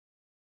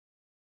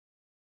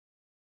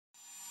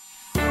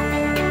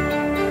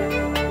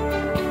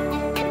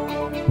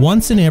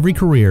Once in every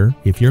career,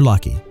 if you're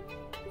lucky,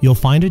 you'll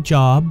find a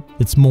job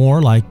that's more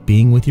like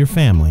being with your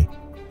family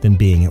than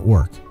being at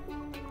work.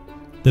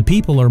 The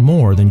people are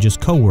more than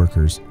just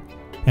co-workers,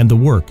 and the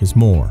work is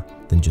more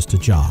than just a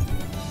job.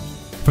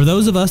 For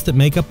those of us that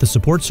make up the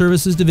Support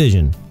Services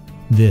Division,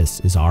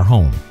 this is our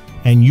home,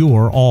 and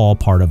you're all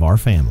part of our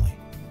family.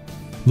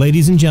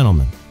 Ladies and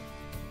gentlemen,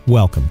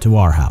 welcome to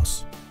our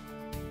house.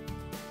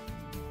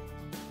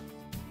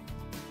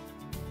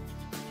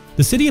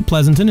 The City of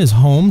Pleasanton is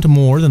home to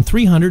more than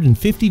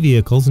 350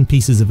 vehicles and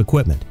pieces of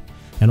equipment,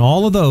 and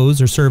all of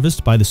those are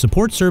serviced by the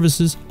Support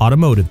Services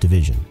Automotive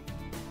Division.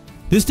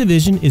 This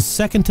division is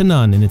second to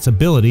none in its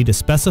ability to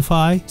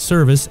specify,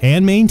 service,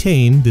 and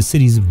maintain the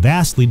city's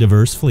vastly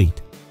diverse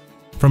fleet.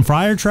 From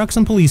fire trucks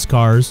and police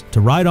cars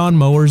to ride-on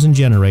mowers and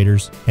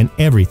generators and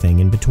everything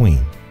in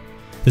between.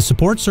 The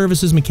Support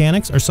Services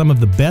mechanics are some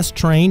of the best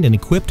trained and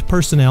equipped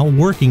personnel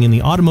working in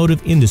the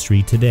automotive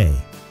industry today.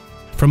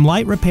 From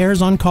light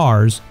repairs on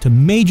cars to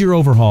major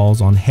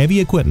overhauls on heavy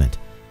equipment,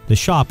 the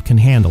shop can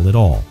handle it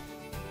all.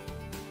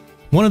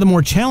 One of the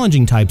more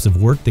challenging types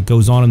of work that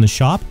goes on in the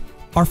shop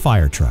are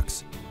fire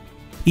trucks.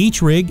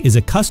 Each rig is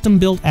a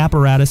custom-built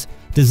apparatus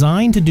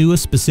designed to do a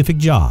specific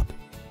job.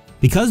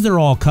 Because they're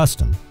all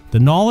custom, the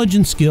knowledge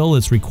and skill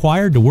that's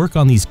required to work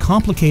on these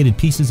complicated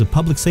pieces of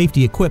public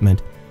safety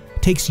equipment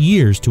takes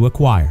years to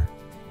acquire.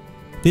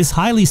 This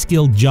highly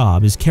skilled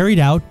job is carried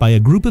out by a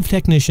group of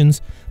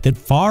technicians that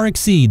far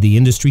exceed the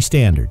industry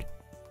standard.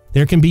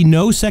 There can be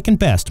no second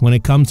best when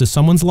it comes to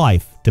someone's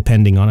life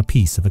depending on a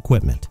piece of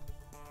equipment.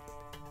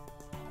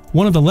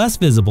 One of the less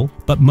visible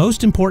but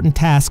most important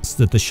tasks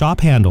that the shop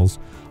handles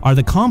are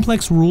the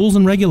complex rules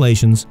and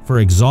regulations for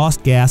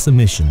exhaust gas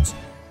emissions.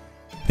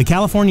 The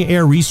California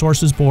Air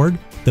Resources Board,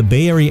 the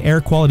Bay Area Air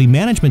Quality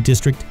Management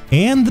District,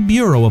 and the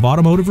Bureau of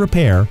Automotive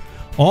Repair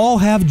all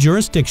have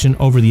jurisdiction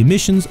over the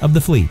emissions of the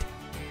fleet.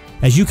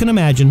 As you can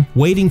imagine,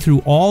 wading through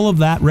all of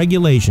that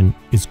regulation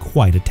is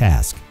quite a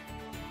task.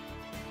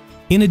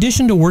 In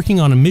addition to working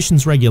on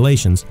emissions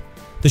regulations,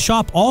 the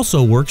shop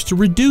also works to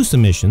reduce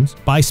emissions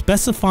by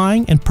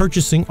specifying and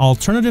purchasing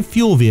alternative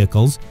fuel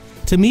vehicles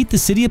to meet the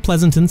City of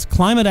Pleasanton's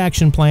Climate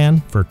Action Plan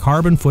for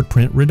carbon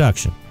footprint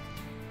reduction.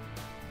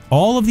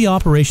 All of the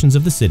operations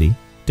of the city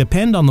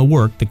depend on the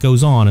work that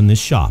goes on in this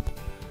shop.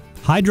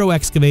 Hydro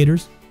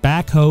excavators,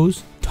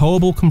 backhoes,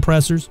 towable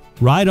compressors,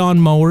 ride-on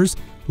mowers,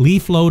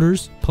 leaf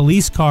loaders,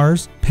 police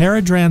cars,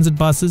 paratransit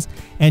buses,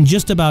 and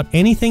just about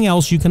anything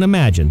else you can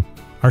imagine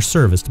are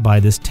serviced by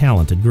this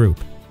talented group.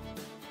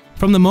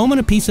 From the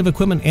moment a piece of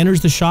equipment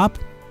enters the shop,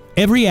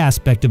 every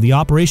aspect of the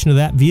operation of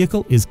that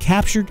vehicle is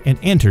captured and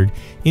entered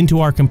into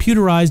our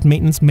computerized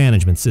maintenance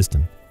management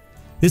system.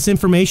 This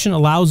information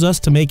allows us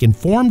to make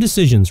informed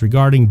decisions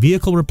regarding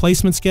vehicle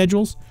replacement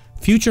schedules,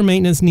 future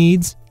maintenance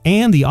needs,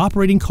 and the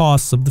operating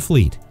costs of the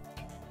fleet.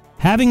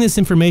 Having this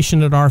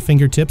information at our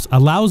fingertips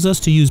allows us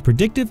to use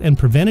predictive and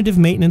preventative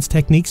maintenance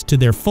techniques to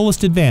their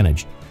fullest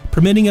advantage,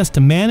 permitting us to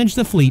manage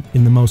the fleet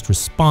in the most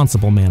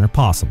responsible manner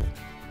possible.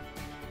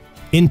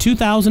 In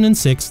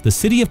 2006, the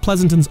City of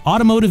Pleasanton's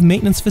automotive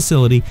maintenance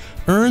facility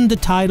earned the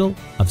title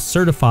of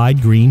Certified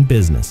Green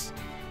Business.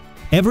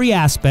 Every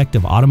aspect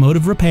of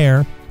automotive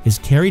repair is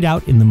carried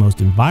out in the most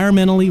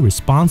environmentally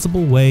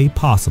responsible way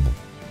possible.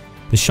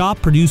 The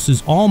shop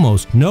produces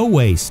almost no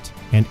waste,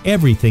 and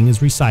everything is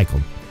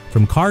recycled,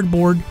 from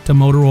cardboard to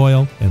motor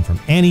oil and from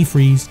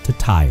antifreeze to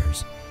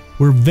tires.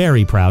 We're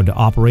very proud to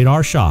operate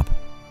our shop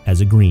as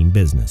a green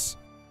business.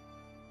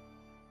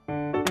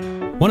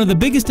 One of the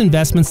biggest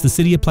investments the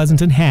City of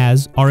Pleasanton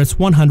has are its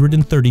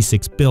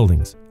 136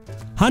 buildings.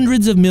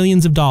 Hundreds of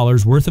millions of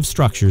dollars worth of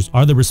structures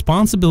are the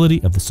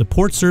responsibility of the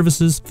Support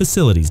Services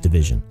Facilities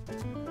Division.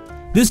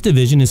 This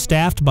division is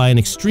staffed by an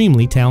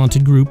extremely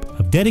talented group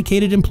of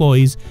dedicated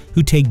employees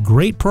who take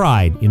great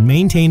pride in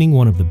maintaining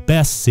one of the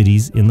best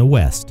cities in the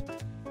West.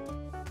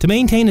 To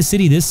maintain a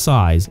city this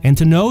size and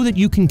to know that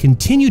you can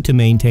continue to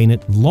maintain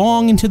it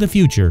long into the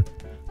future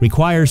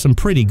requires some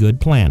pretty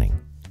good planning.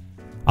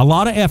 A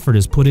lot of effort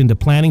is put into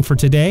planning for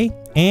today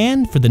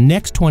and for the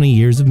next 20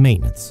 years of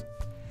maintenance.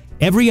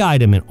 Every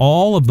item in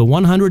all of the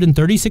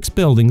 136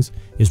 buildings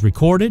is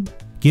recorded,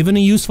 given a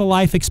useful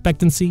life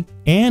expectancy,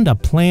 and a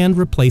planned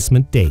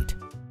replacement date.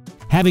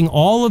 Having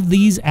all of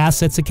these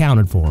assets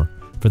accounted for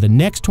the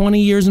next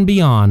 20 years and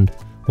beyond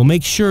will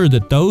make sure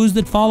that those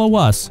that follow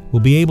us will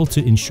be able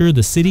to ensure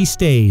the city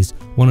stays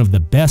one of the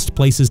best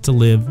places to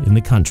live in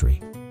the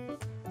country.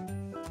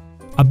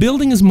 A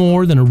building is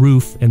more than a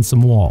roof and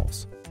some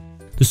walls.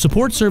 The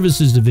Support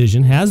Services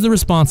Division has the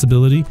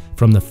responsibility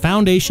from the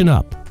foundation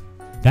up.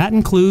 That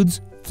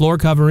includes floor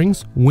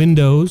coverings,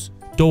 windows,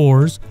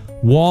 doors,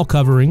 wall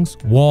coverings,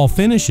 wall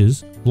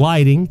finishes,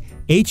 lighting,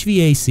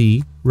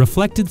 HVAC,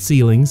 reflected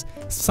ceilings,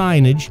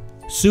 signage,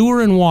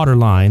 sewer and water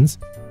lines,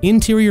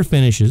 interior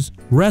finishes,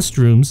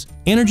 restrooms,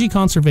 energy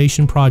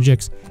conservation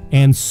projects,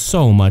 and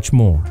so much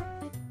more.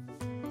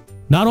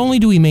 Not only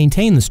do we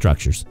maintain the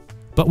structures,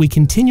 but we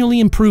continually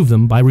improve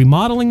them by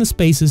remodeling the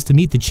spaces to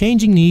meet the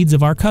changing needs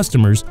of our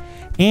customers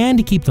and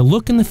to keep the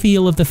look and the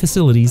feel of the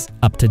facilities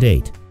up to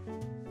date.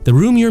 The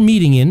room you're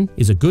meeting in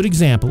is a good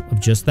example of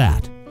just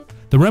that.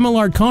 The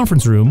Remillard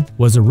Conference Room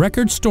was a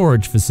record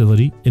storage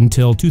facility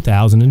until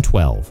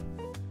 2012.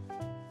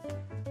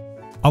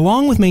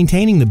 Along with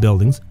maintaining the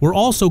buildings, we're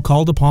also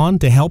called upon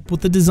to help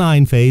with the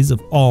design phase of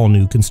all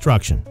new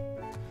construction.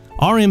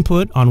 Our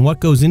input on what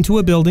goes into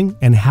a building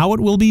and how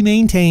it will be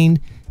maintained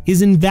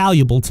is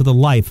invaluable to the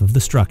life of the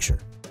structure.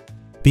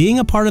 Being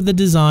a part of the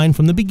design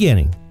from the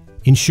beginning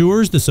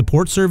ensures the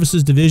Support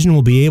Services Division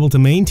will be able to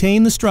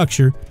maintain the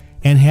structure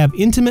and have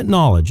intimate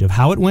knowledge of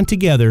how it went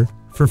together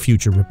for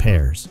future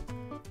repairs.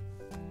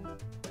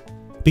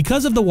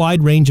 Because of the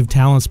wide range of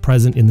talents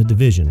present in the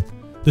division,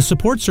 the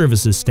Support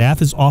Services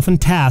staff is often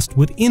tasked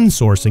with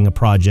insourcing a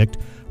project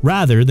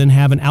rather than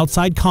have an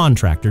outside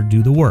contractor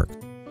do the work.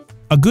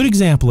 A good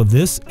example of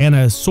this, and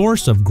a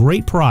source of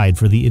great pride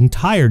for the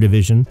entire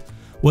division,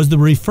 was the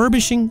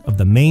refurbishing of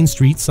the Main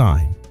Street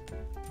sign.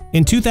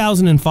 In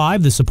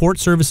 2005, the Support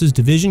Services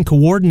Division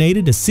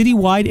coordinated a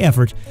citywide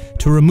effort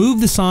to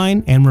remove the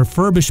sign and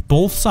refurbish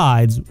both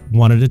sides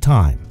one at a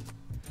time.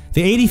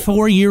 The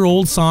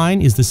 84-year-old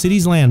sign is the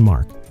city's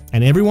landmark,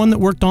 and everyone that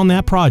worked on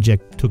that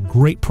project took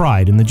great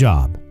pride in the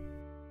job.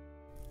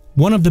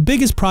 One of the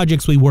biggest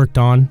projects we worked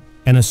on,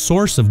 and a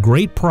source of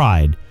great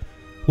pride,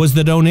 was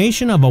the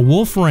donation of a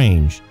Wolf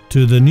Range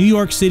to the New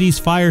York City's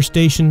Fire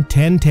Station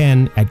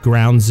 1010 at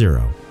Ground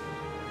Zero.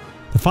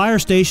 The fire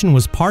station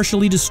was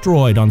partially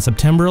destroyed on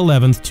September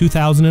 11,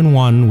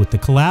 2001 with the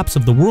collapse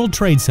of the World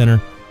Trade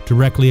Center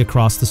directly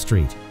across the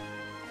street.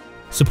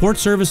 Support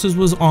Services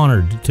was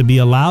honored to be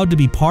allowed to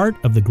be part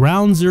of the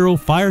Ground Zero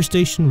Fire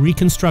Station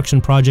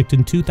reconstruction project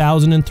in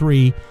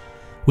 2003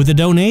 with a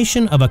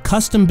donation of a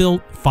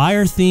custom-built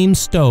fire-themed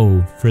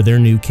stove for their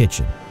new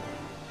kitchen.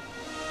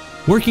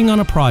 Working on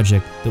a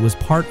project that was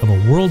part of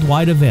a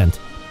worldwide event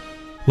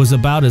was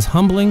about as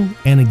humbling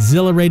and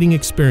exhilarating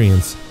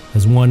experience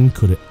as one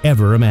could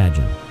ever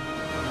imagine.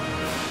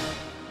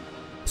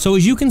 So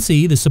as you can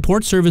see, the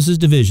Support Services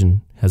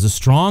Division has a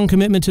strong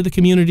commitment to the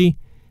community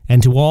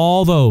and to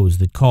all those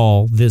that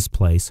call this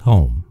place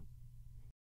home.